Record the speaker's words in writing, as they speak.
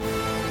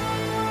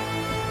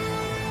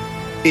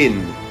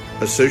in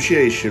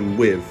association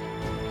with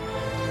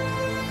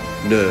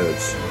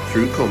Nerds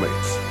Through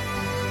Comics,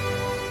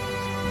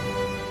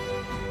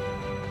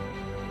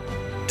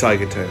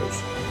 Tiger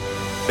Tales,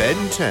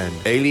 Ben 10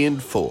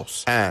 Alien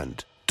Force,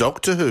 and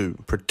Doctor Who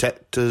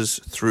Protectors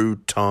Through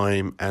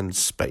Time and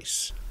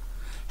Space.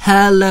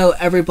 Hello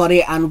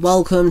everybody and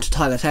welcome to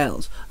Tiger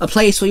Tales, a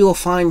place where you will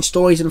find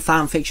stories and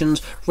fan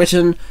fictions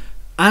written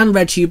and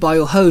read to you by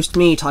your host,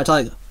 me, Ty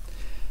Tiger.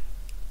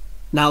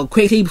 Now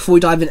quickly, before we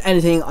dive into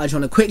anything, I just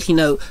want to quickly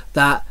note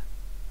that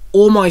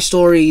all my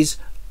stories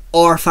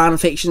are fan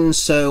fictions,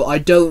 so I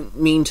don't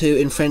mean to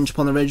infringe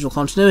upon the original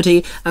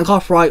continuity, and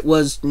copyright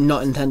was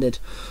not intended.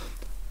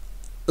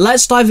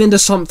 Let's dive into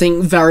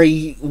something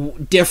very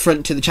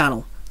different to the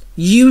channel.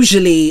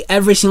 Usually,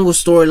 every single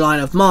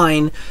storyline of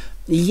mine,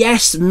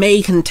 yes,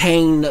 may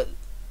contain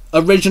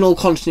original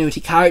continuity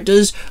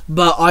characters,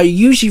 but I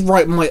usually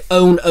write my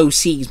own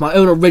OCs, my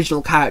own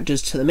original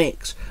characters to the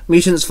mix.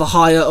 Mutants for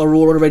Hire are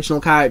all original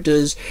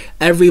characters,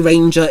 every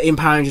Ranger in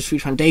Power Rangers Free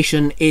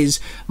Foundation is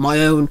my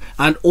own,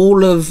 and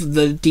all of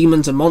the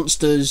demons and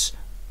monsters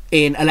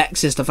in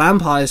Alexis the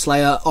Vampire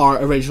Slayer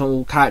are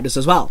original characters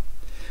as well.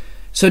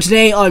 So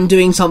today I'm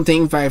doing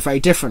something very, very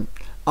different.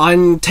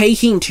 I'm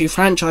taking two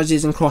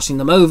franchises and crossing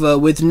them over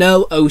with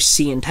no OC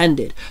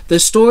intended. The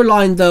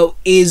storyline, though,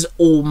 is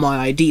all my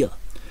idea.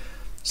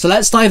 So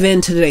let's dive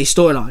into today's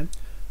storyline.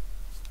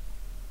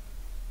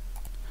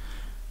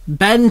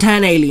 Ben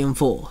 10 Alien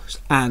Force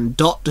and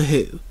Doctor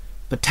Who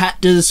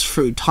Protectors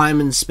Through Time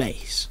and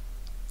Space.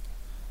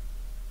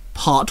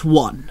 Part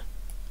 1.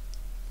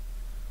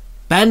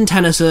 Ben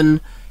Tennyson,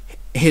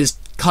 his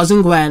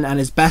cousin Gwen, and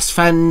his best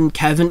friend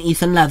Kevin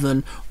Ethan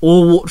Levin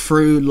all walked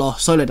through La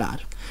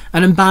Soledad,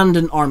 an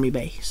abandoned army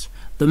base.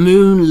 The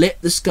moon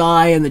lit the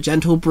sky and the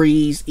gentle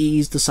breeze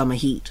eased the summer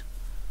heat.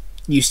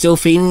 "You still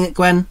feeling it,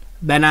 Gwen?"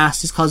 Ben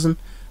asked his cousin.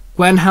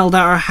 Gwen held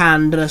out her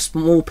hand and a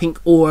small pink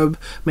orb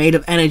made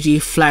of energy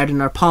flared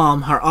in her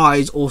palm. Her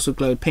eyes also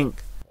glowed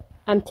pink.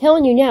 "I'm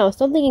telling you now,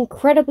 something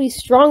incredibly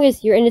strong is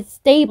here and it's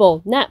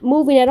stable, not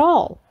moving at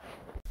all,"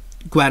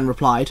 Gwen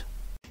replied.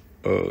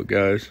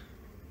 Guys,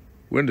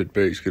 when did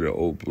Base get an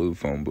old blue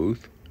phone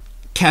booth?"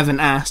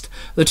 Kevin asked.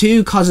 The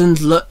two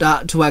cousins looked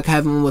at to where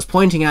Kevin was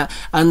pointing at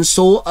and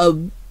saw a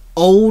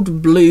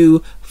old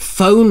blue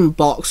phone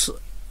box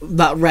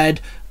that read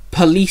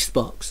 "Police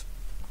Box."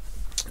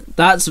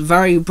 "That's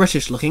very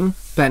British looking,"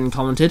 Ben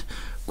commented.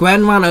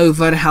 Gwen ran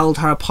over and held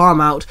her palm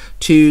out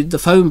to the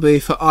phone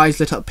booth, her eyes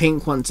lit up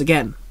pink once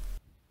again.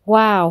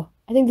 "Wow,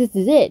 I think this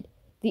is it.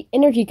 The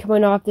energy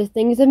coming off this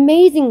thing is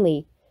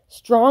amazingly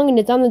strong and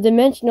it's on the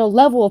dimensional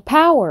level of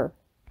power,"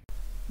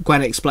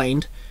 Gwen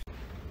explained.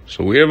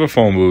 "So we have a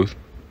phone booth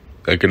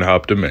that can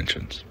hop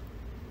dimensions.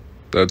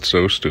 That's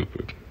so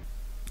stupid,"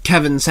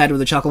 Kevin said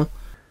with a chuckle.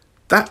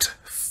 That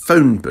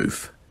phone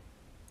booth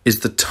is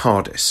the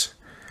TARDIS,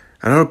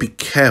 and I would be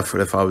careful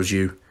if I was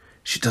you.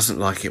 She doesn't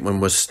like it when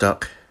we're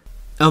stuck.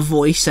 A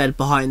voice said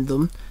behind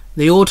them.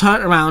 They all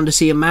turned around to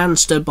see a man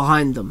stood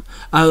behind them.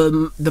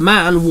 The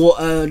man wore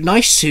a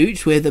nice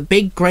suit with a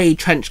big grey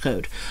trench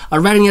coat, a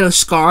red and yellow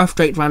scarf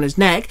draped around his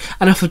neck,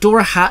 and a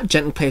fedora hat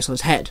gently placed on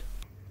his head.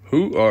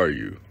 "Who are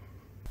you?"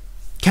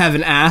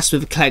 Kevin asked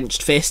with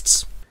clenched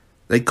fists.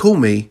 They call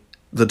me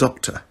the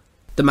Doctor.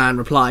 The man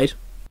replied.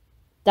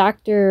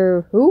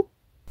 "Doctor Who?"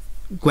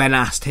 Gwen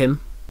asked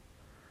him.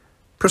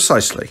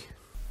 Precisely.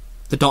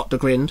 The Doctor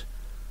grinned.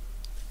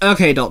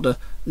 "Okay, Doctor,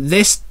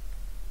 this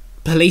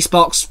police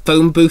box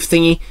phone booth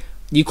thingy,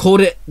 you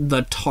called it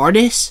the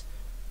TARDIS?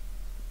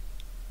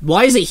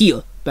 Why is it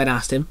here?" Ben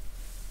asked him.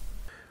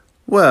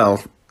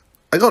 Well,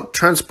 I got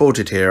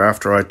transported here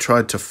after I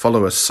tried to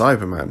follow a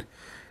Cyberman.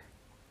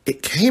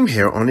 It came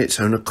here on its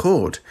own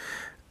accord,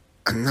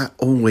 and that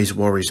always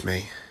worries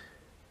me.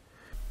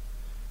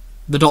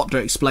 The Doctor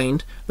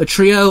explained. The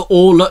trio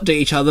all looked at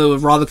each other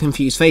with rather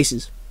confused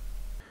faces.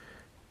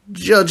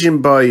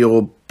 Judging by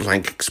your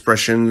blank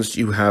expressions,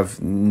 you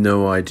have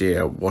no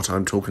idea what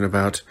I'm talking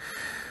about.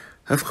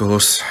 Of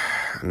course,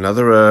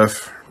 another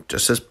Earth,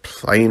 just as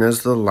plain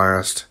as the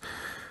last.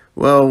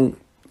 Well,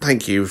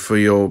 thank you for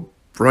your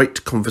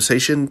bright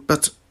conversation,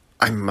 but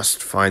I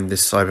must find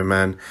this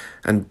Cyberman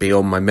and be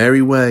on my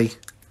merry way.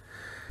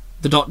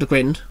 The Doctor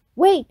grinned.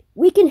 "Wait,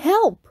 we can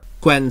help,"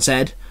 Gwen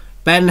said.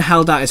 Ben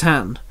held out his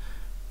hand.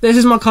 "This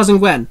is my cousin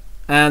Gwen,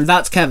 and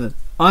that's Kevin.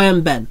 I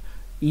am Ben.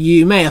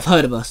 You may have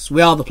heard of us.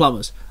 We are the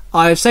Plumbers.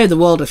 I've saved the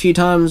world a few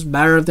times,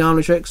 bearer of the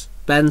Omnitrix,"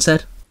 Ben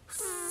said.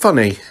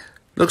 Funny.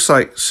 Looks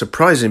like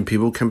surprising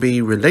people can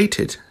be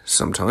related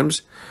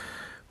sometimes.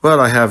 Well,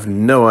 I have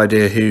no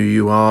idea who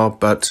you are,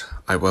 but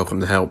I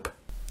welcome the help.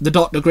 The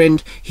Doctor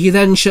grinned. He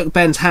then shook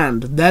Ben's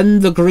hand.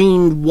 Then the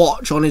green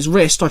watch on his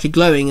wrist started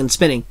glowing and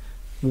spinning.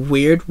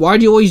 "Weird. Why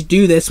do you always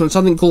do this when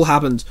something cool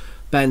happens?"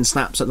 Ben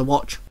snaps at the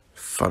watch.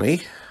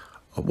 Funny.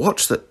 A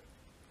watch that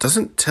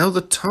doesn't tell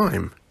the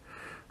time.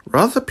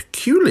 Rather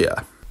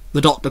peculiar. The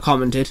Doctor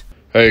commented.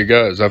 "Hey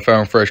guys, I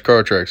found fresh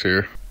car tracks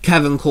here."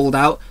 Kevin called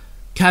out.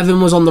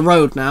 Kevin was on the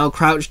road now,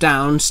 crouched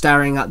down,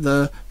 staring at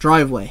the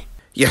driveway.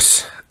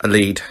 Yes, a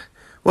lead.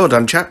 Well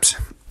done, chaps.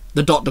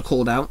 the doctor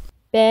called out.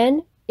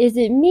 Ben, is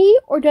it me,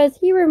 or does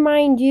he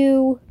remind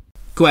you...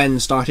 Gwen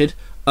started.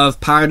 Of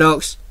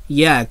Paradox?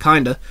 Yeah,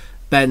 kinda,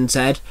 Ben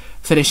said,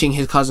 finishing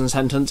his cousin's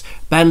sentence.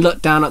 Ben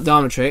looked down at the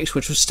Omnitrix,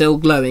 which was still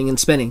glowing and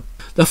spinning.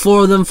 The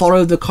four of them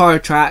followed the car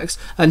tracks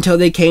until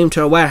they came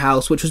to a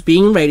warehouse which was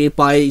being raided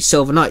by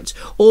Silver Knights,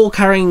 all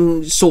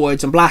carrying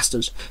swords and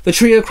blasters. The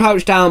trio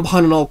crouched down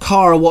behind an old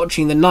car,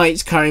 watching the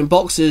Knights carrying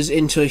boxes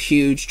into a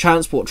huge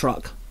transport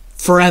truck.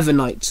 Forever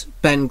Knights,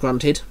 Ben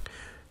grunted.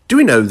 Do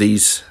we know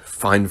these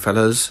fine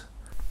fellas?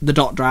 The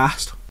doctor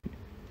asked.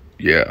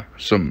 Yeah,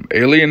 some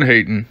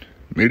alien-hating,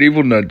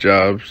 medieval nut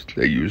jobs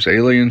that use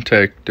alien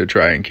tech to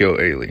try and kill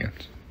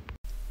aliens.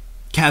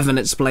 Kevin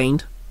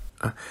explained.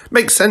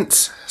 Makes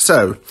sense.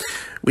 So,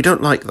 we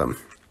don't like them.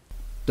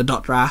 The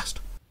doctor asked.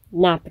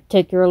 Not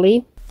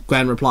particularly,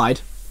 Gwen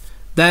replied.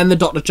 Then the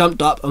doctor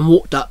jumped up and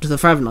walked up to the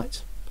Forever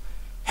Knights.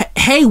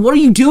 Hey, what are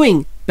you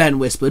doing? Ben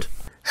whispered.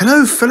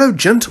 Hello, fellow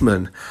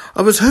gentlemen.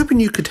 I was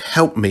hoping you could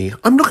help me.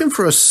 I'm looking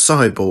for a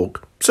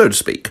cyborg, so to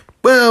speak.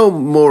 Well,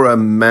 more a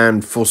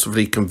man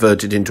forcibly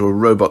converted into a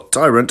robot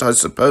tyrant, I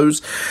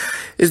suppose,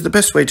 is the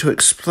best way to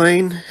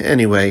explain.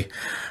 Anyway,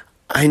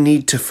 I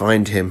need to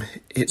find him.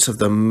 It's of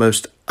the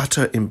most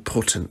utter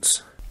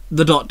importance.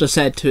 The doctor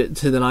said to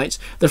the Knights.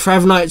 The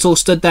Forever Knights all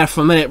stood there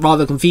for a minute,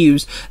 rather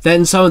confused.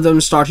 Then some of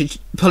them started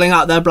pulling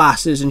out their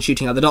blasters and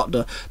shooting at the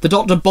doctor. The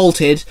doctor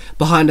bolted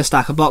behind a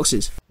stack of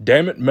boxes.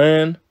 Damn it,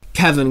 man.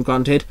 Kevin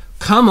grunted.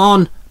 Come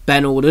on,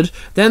 Ben ordered.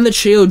 Then the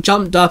trio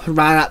jumped up and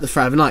ran at the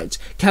Forever Knights.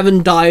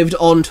 Kevin dived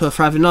onto a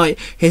Forever Knight,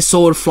 his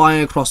sword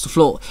flying across the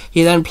floor.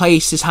 He then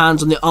placed his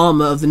hands on the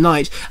armour of the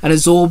Knight and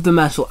absorbed the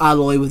metal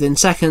alloy. Within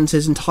seconds,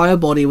 his entire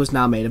body was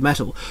now made of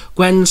metal.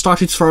 Gwen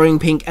started throwing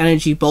pink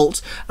energy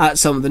bolts at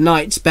some of the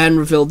Knights. Ben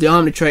revealed the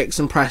Omnitrix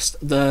and pressed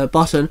the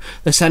button.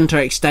 The centre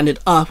extended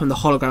up and the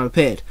hologram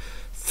appeared.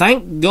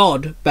 Thank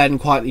God, Ben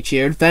quietly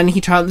cheered. Then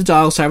he turned the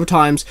dial several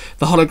times,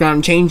 the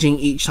hologram changing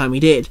each time he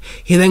did.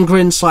 He then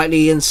grinned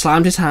slightly and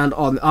slammed his hand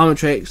on the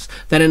Omnitrix.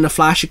 Then in a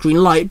flash of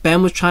green light,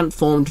 Ben was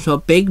transformed into a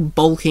big,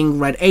 bulking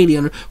red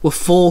alien with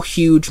 4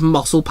 huge,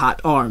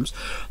 muscle-packed arms.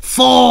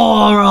 4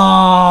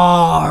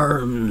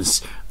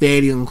 arms! The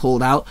alien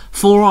called out.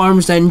 4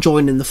 arms then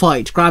joined in the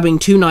fight, grabbing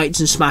 2 Knights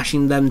and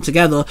smashing them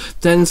together,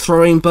 then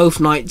throwing both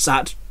Knights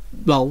at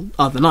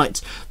other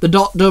Knights. The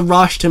doctor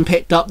rushed and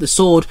picked up the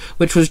sword,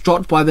 which was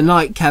dropped by the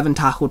Knight Kevin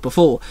tackled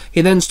before. He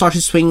then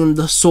started swinging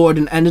the sword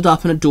and ended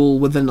up in a duel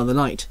with another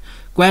Knight.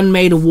 Gwen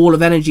made a wall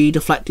of energy,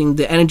 deflecting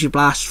the energy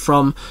blast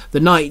from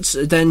the Knights.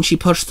 Then she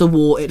pushed the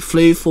wall. It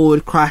flew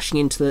forward, crashing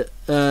into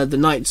the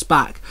Knight's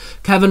back.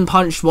 Kevin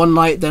punched one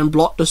Knight, then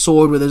blocked the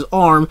sword with his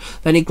arm.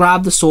 Then he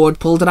grabbed the sword,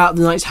 pulled it out of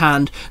the Knight's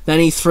hand. Then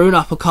he threw an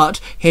uppercut,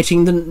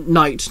 hitting the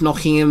Knight,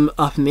 knocking him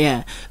up in the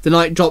air. The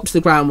Knight dropped to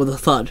the ground with a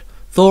thud.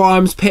 4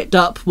 arms picked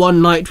up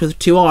one Knight with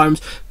 2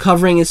 arms,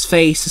 covering his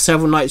face.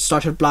 Several Knights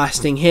started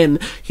blasting him.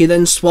 He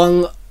then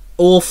swung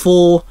all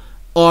 4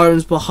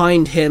 arms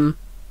behind him.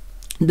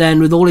 Then,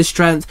 with all his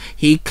strength,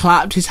 he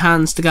clapped his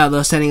hands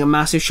together, sending a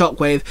massive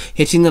shockwave,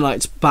 hitting the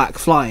Knight's back,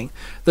 flying.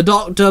 The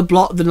doctor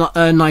blocked the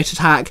Knight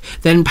attack,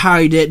 then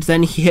parried it.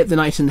 Then he hit the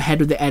Knight in the head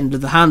with the end of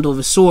the handle of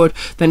his sword.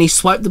 Then he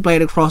swiped the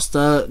blade across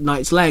the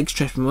Knight's legs,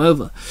 tripping him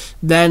over.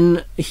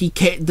 Then he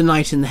kicked the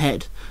Knight in the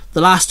head. The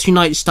last 2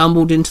 Knights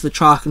stumbled into the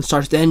truck and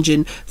started the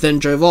engine, then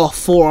drove off.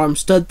 4 arms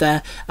stood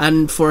there,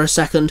 and for a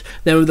second,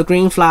 then with a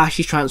green flash,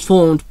 he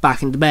transformed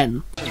back into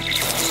Ben.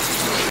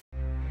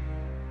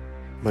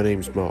 My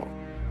name's Mark.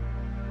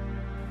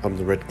 I'm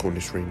the Red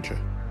Cornish Ranger.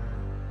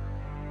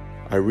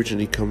 I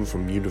originally come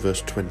from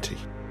Universe 20.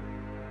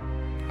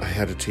 I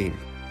had a team,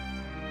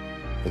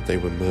 but they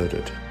were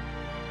murdered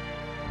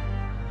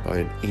by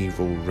an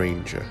evil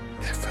ranger.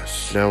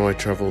 Nephis. Now I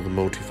travel the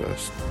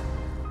multiverse,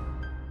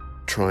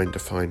 trying to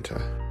find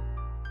her,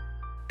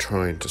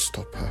 trying to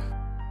stop her.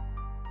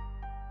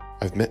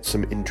 I've met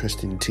some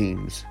interesting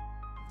teams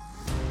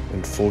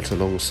and fought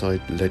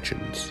alongside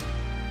legends,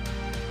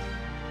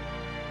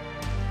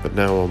 but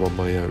now I'm on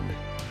my own.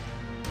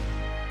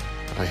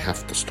 I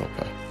have to stop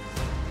her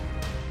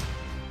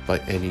by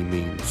any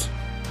means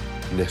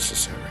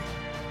necessary.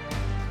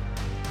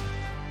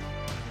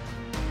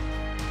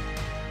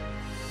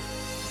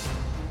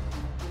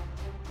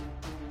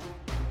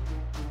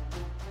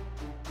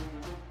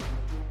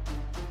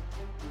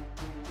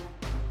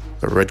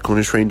 The Red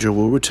Cornish Ranger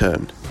will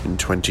return in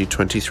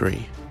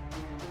 2023.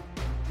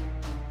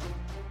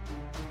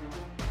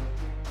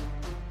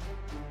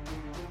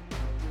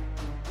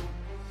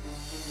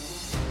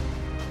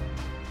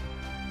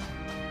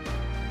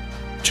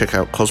 Check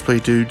out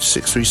Cosplay Dude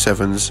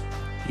 637's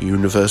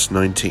Universe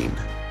 19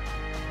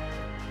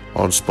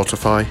 on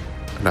Spotify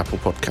and Apple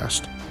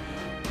Podcast.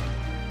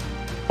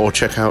 Or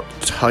check out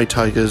High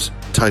Tiger's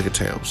Tiger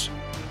Tales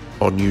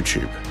on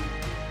YouTube.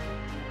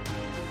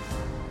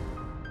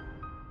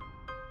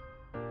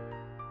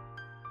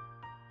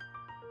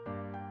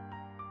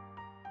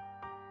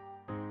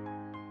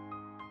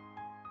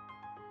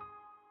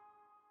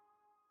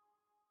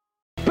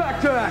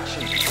 Back to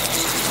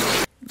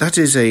action! That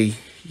is a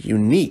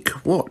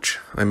unique watch,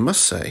 I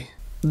must say.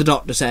 The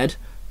doctor said.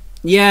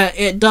 Yeah,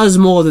 it does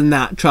more than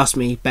that, trust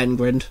me, Ben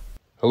grinned.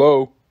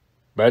 Hello?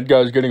 Bad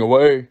guy's getting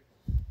away.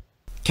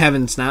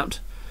 Kevin snapped.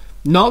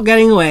 Not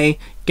getting away,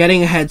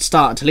 getting a head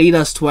start to lead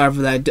us to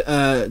wherever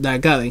they're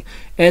going.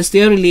 It's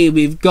the only lead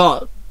we've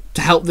got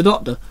to help the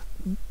doctor,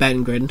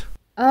 Ben grinned.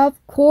 Of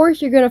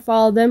course you're gonna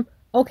follow them.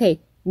 Okay,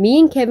 me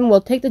and Kevin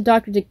will take the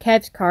doctor to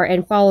Kev's car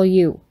and follow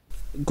you.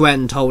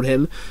 Gwen told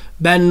him.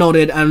 Ben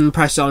nodded and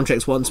pressed the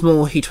Omnitrix once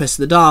more. He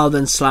twisted the dial,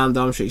 then slammed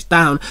the Omnitrix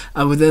down,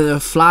 and within a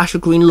flash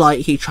of green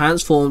light he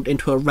transformed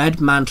into a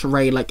red manta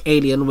ray-like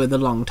alien with a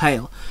long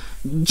tail.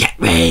 Jet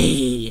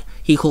Ray!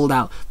 He called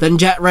out. Then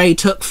Jet Ray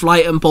took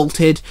flight and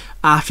bolted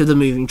after the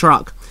moving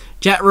truck.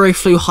 Jet Ray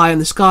flew high in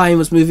the sky and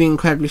was moving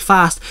incredibly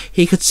fast.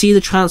 He could see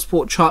the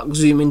transport truck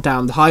zooming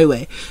down the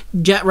highway.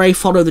 Jet Ray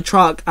followed the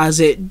truck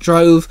as it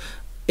drove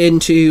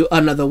into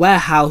another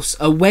warehouse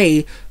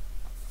away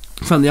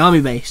from the army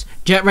base.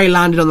 Jet Ray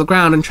landed on the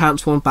ground and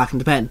transformed back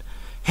into Ben.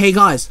 Hey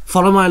guys,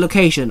 follow my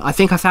location. I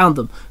think I found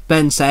them,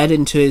 Ben said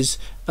into his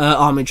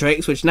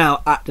Omnitrix, which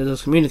now acted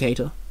as a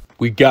communicator.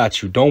 We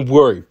got you. Don't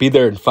worry. Be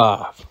there in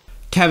 5.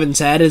 Kevin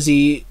said as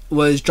he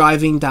was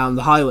driving down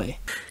the highway.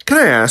 Can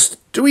I ask,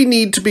 do we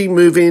need to be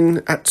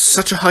moving at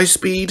such a high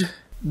speed?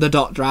 The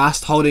doctor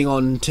asked, holding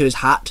on to his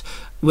hat,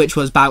 which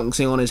was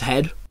bouncing on his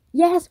head.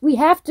 Yes, we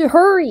have to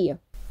hurry.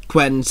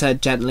 Gwen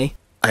said gently.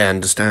 I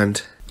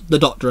understand. The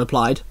doctor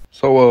replied.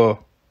 So,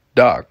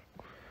 Doc,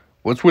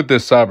 what's with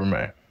this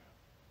Cyberman?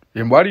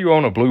 And why do you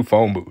own a blue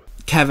phone booth?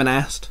 Kevin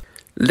asked.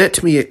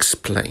 Let me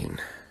explain.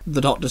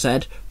 The doctor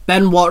said.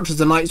 Ben watched as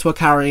the knights were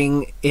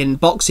carrying in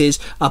boxes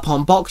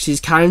upon boxes,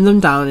 carrying them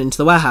down into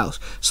the warehouse.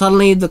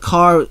 Suddenly, the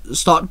car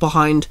stopped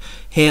behind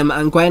him,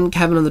 and Gwen,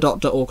 Kevin, and the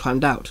doctor all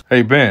climbed out.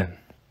 Hey, Ben,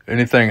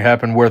 anything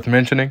happen worth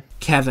mentioning?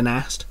 Kevin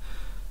asked.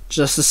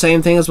 Just the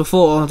same thing as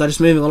before, they're just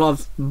moving a lot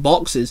of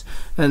boxes,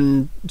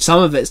 and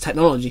some of it's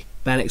technology,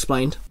 Ben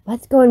explained.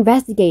 Let's go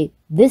investigate.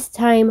 This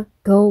time,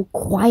 go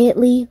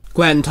quietly.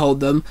 Gwen told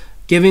them,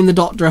 giving the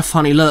doctor a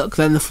funny look.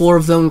 Then the 4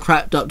 of them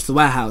crept up to the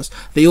warehouse.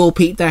 They all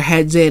peeked their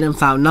heads in and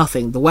found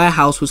nothing. The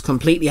warehouse was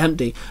completely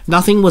empty.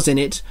 Nothing was in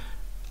it,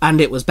 and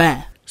it was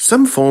bare.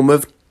 Some form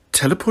of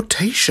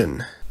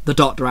teleportation. The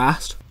doctor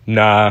asked.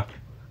 Nah,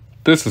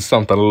 this is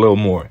something a little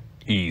more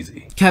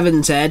easy.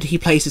 Kevin said. He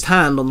placed his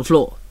hand on the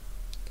floor.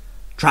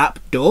 Trap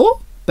door?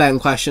 Ben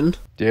questioned.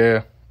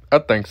 Yeah, I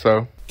think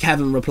so.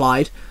 Kevin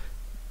replied.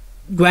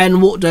 Gwen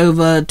walked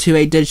over to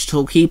a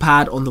digital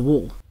keypad on the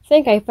wall.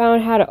 Think I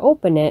found how to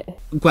open it.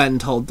 Gwen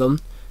told them.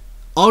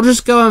 I'll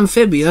just go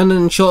amphibian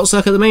and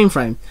short-circuit the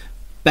mainframe,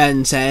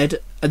 Ben said,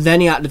 and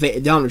then he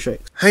activated the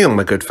Omnitrix. Hang on,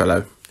 my good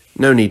fellow.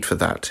 No need for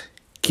that.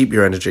 Keep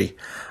your energy.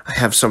 I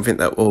have something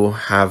that will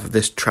have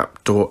this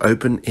trapdoor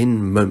open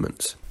in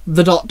moments.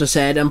 The doctor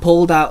said, and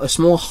pulled out a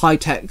small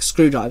high-tech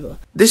screwdriver.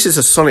 This is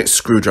a sonic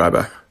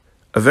screwdriver,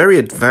 a very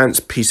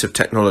advanced piece of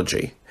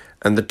technology,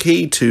 and the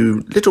key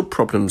to little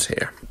problems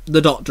here. The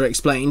doctor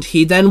explained.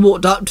 He then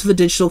walked up to the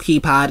digital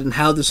keypad and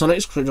held the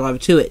sonic screwdriver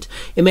to it.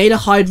 It made a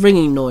high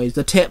ringing noise,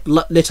 the tip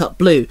lit up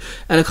blue,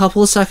 and a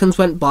couple of seconds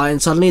went by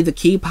and suddenly the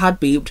keypad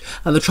beeped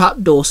and the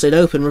trapdoor slid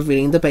open,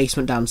 revealing the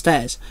basement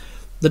downstairs.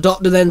 The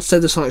doctor then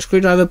slid the sonic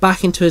screwdriver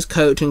back into his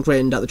coat and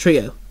grinned at the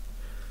trio.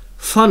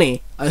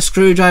 Funny, a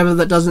screwdriver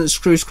that doesn't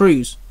screw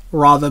screws.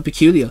 Rather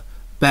peculiar,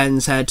 Ben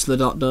said to the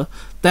doctor.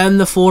 Then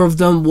the 4 of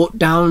them walked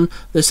down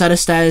the set of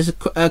stairs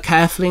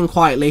carefully and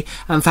quietly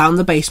and found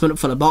the basement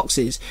full of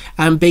boxes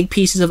and big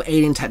pieces of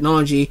alien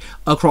technology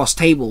across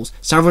tables.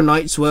 Several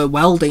knights were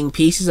welding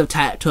pieces of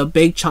tech to a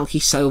big chunky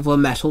silver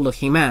metal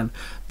looking man.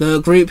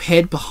 The group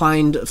hid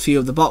behind a few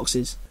of the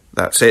boxes.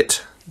 That's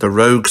it. The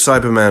rogue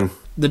Cyberman.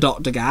 The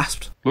doctor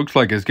gasped. Looks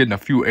like it's getting a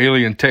few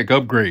alien tech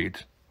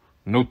upgrades.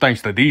 No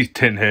thanks to these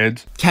tin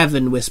heads.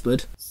 Kevin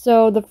whispered.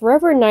 So the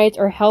Forever Knights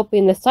are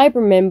helping the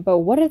Cybermen, but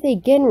what do they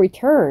get in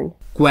return?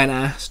 Gwen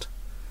asked.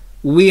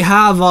 We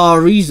have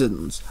our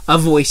reasons, a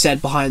voice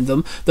said behind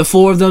them. The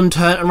 4 of them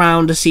turned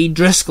around to see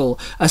Driscoll,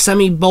 a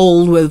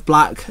semi-bald with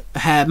black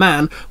hair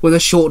man with a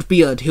short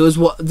beard. He was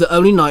the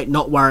only knight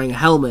not wearing a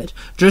helmet.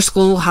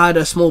 Driscoll had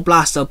a small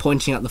blaster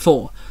pointing at the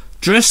 4.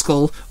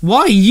 Driscoll, why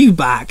are you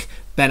back?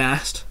 Ben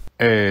asked.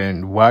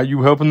 And why are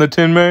you helping the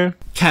Tin Man?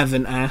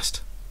 Kevin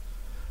asked.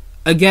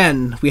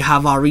 Again, we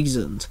have our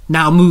reasons.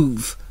 Now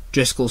move,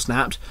 Driscoll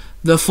snapped.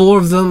 The 4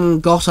 of them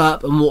got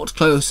up and walked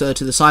closer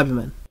to the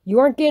Cybermen. You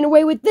aren't getting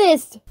away with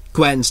this!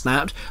 Gwen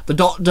snapped. The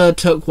doctor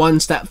took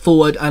 1 step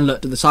forward and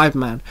looked at the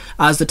Cyberman,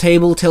 as the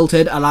table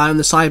tilted, allowing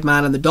the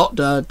Cyberman and the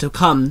doctor to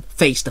come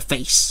face to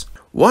face.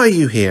 Why are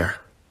you here?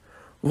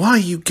 Why are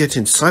you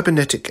getting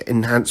cybernetic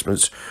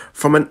enhancements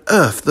from an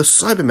Earth the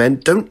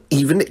Cybermen don't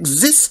even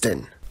exist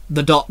in?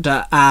 The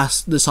doctor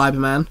asked the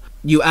Cyberman.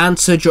 You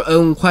answered your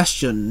own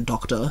question,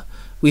 Doctor.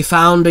 We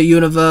found a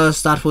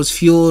universe that was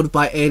fueled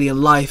by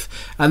alien life,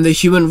 and the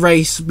human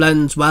race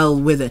blends well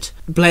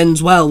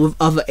with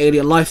other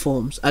alien life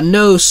forms. And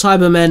no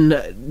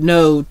Cybermen,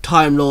 no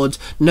Time Lords,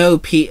 no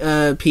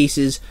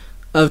pieces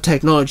of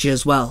technology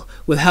as well.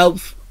 With help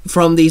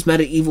from these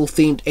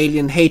medieval-themed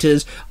alien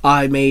haters,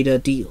 I made a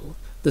deal,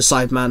 the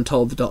Cyberman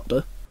told the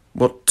doctor.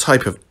 What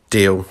type of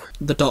deal?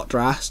 the Doctor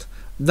asked.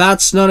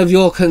 That's none of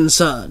your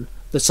concern,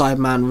 the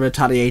Cyberman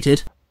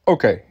retaliated.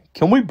 Okay,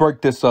 can we break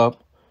this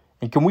up?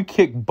 And can we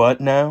kick butt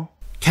now?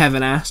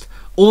 Kevin asked.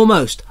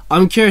 Almost.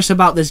 I'm curious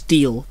about this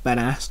deal, Ben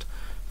asked.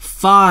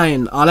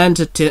 Fine, I'll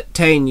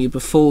entertain you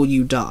before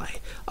you die.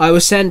 I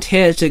was sent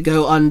here to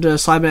go under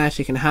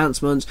cybernetic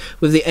enhancements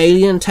with the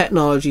alien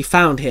technology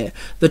found here.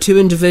 The 2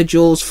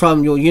 individuals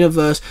from your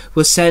universe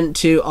were sent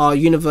to our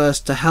universe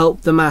to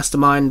help the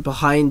mastermind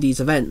behind these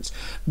events.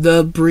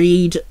 The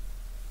breed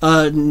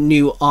a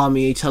new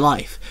army to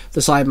life,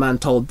 the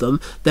Cyberman told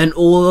them. Then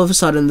all of a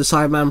sudden the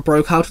Cyberman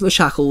broke out of the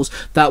shackles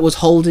that was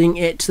holding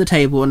it to the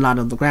table and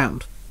landed on the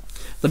ground.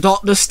 The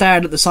Doctor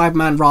stared at the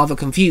Cyberman rather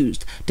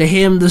confused. To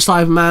him, the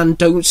Cyberman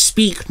don't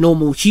speak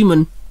normal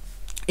human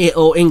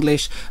or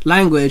English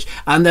language,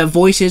 and their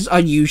voices are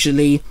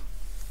usually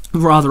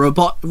rather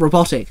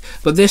robotic.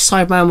 But this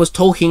Cyberman was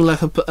talking like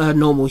a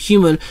normal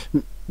human.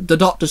 The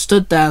Doctor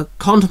stood there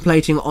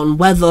contemplating on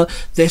whether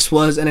this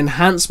was an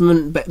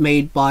enhancement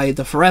made by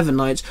the Forever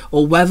Knights,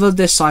 or whether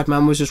this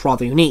Cyberman was just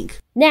rather unique.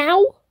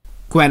 Now?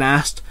 Gwen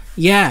asked.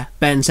 Yeah,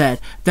 Ben said.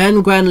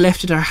 Then Gwen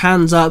lifted her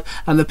hands up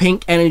and the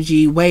pink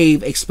energy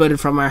wave exploded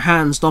from her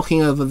hands,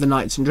 knocking over the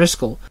Knights and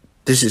Driscoll.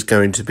 This is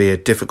going to be a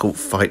difficult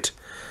fight.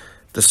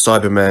 The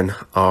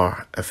Cybermen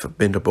are a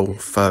formidable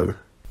foe,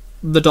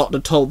 the Doctor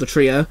told the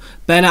trio.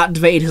 Ben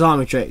activated his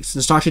Omnitrix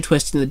and started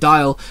twisting the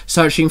dial,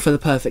 searching for the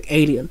perfect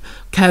alien.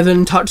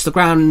 Kevin touched the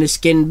ground and his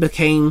skin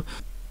became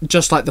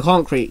just like the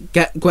concrete.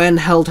 Gwen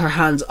held her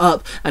hands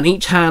up, and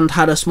each hand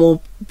had a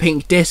small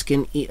pink disc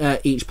in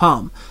each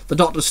palm. The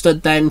Doctor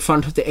stood there in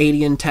front of the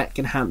alien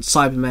tech-enhanced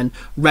Cybermen,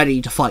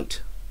 ready to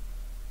fight.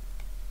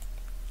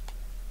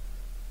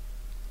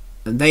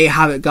 And there you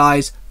have it,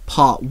 guys.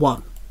 Part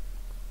 1.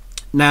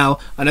 Now,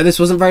 I know this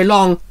wasn't very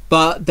long,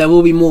 but there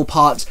will be more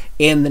parts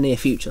in the near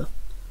future.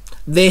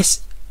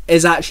 This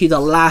is actually the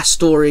last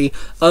story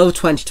of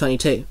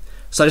 2022.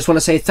 So I just want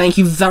to say thank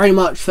you very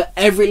much for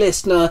every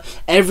listener,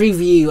 every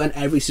view and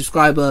every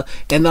subscriber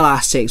in the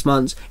last 6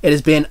 months. It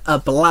has been a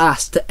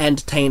blast to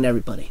entertain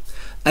everybody.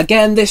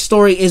 Again, this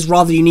story is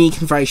rather unique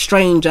and very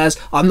strange, as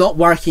I'm not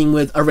working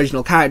with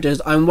original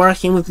characters, I'm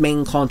working with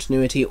main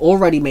continuity,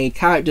 already made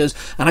characters,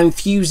 and I'm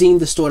fusing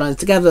the storylines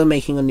together,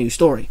 making a new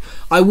story.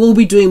 I will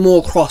be doing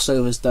more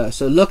crossovers though,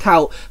 so look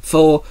out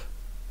for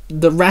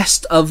the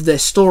rest of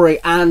this story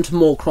and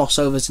more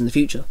crossovers in the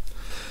future.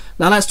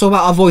 Now let's talk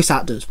about our voice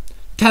actors.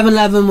 Kevin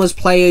Levin was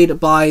played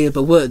by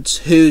Bill Woods,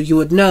 who you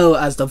would know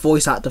as the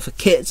voice actor for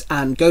Kit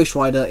and Ghost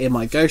Rider in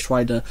my Ghost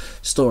Rider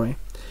story.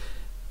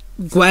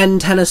 Gwen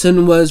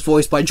Tennyson was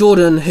voiced by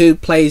Jordan, who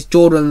plays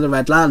Jordan the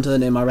Red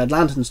Lantern in my Red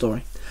Lantern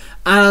story.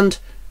 And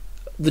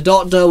the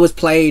Doctor was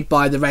played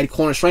by the Red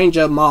Cornish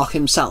Ranger, Mark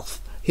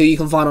himself, who you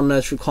can find on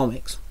Nursery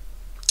Comics,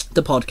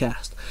 the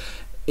podcast.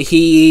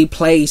 He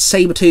plays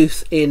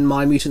Sabretooth in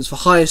my Mutants for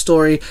Hire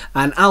story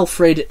and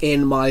Alfred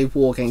in my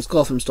War Games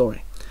Gotham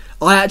story.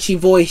 I actually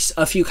voice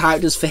a few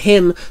characters for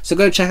him, so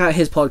go check out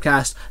his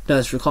podcast,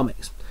 Nursery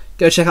Comics.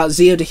 Go check out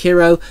Zeo the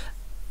Hero,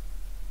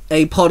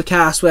 a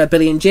podcast where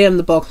Billy and Jim,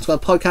 the Balkan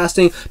Squad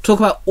Podcasting, talk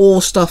about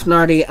all stuff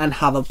nerdy and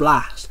have a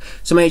blast.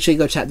 So make sure you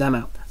go check them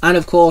out. And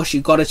of course,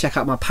 you've got to check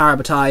out my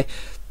Parabatai,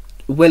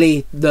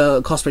 Willie,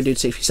 the Cosplay Dude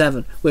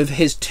 637, with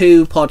his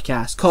 2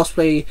 podcasts.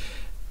 Cosplay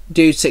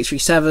Dude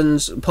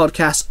 637's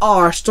podcasts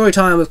are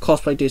Storytime with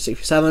Cosplay Dude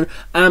 637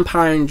 and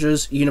Power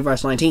Rangers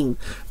Universe 19,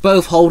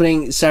 both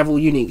holding several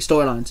unique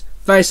storylines,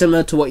 very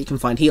similar to what you can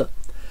find here.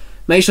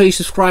 Make sure you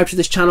subscribe to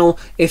this channel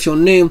if you're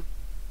new,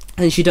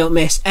 and you don't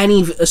miss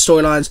any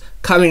storylines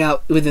coming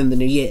out within the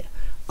new year.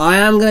 I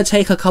am going to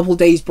take a couple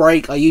days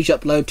break. I usually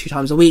upload 2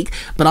 times a week,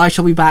 but I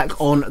shall be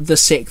back on the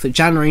 6th of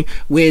January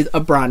with a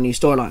brand new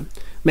storyline.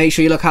 Make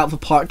sure you look out for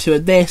part 2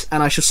 of this,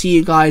 and I shall see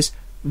you guys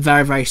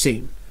very, very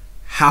soon.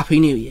 Happy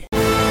New Year.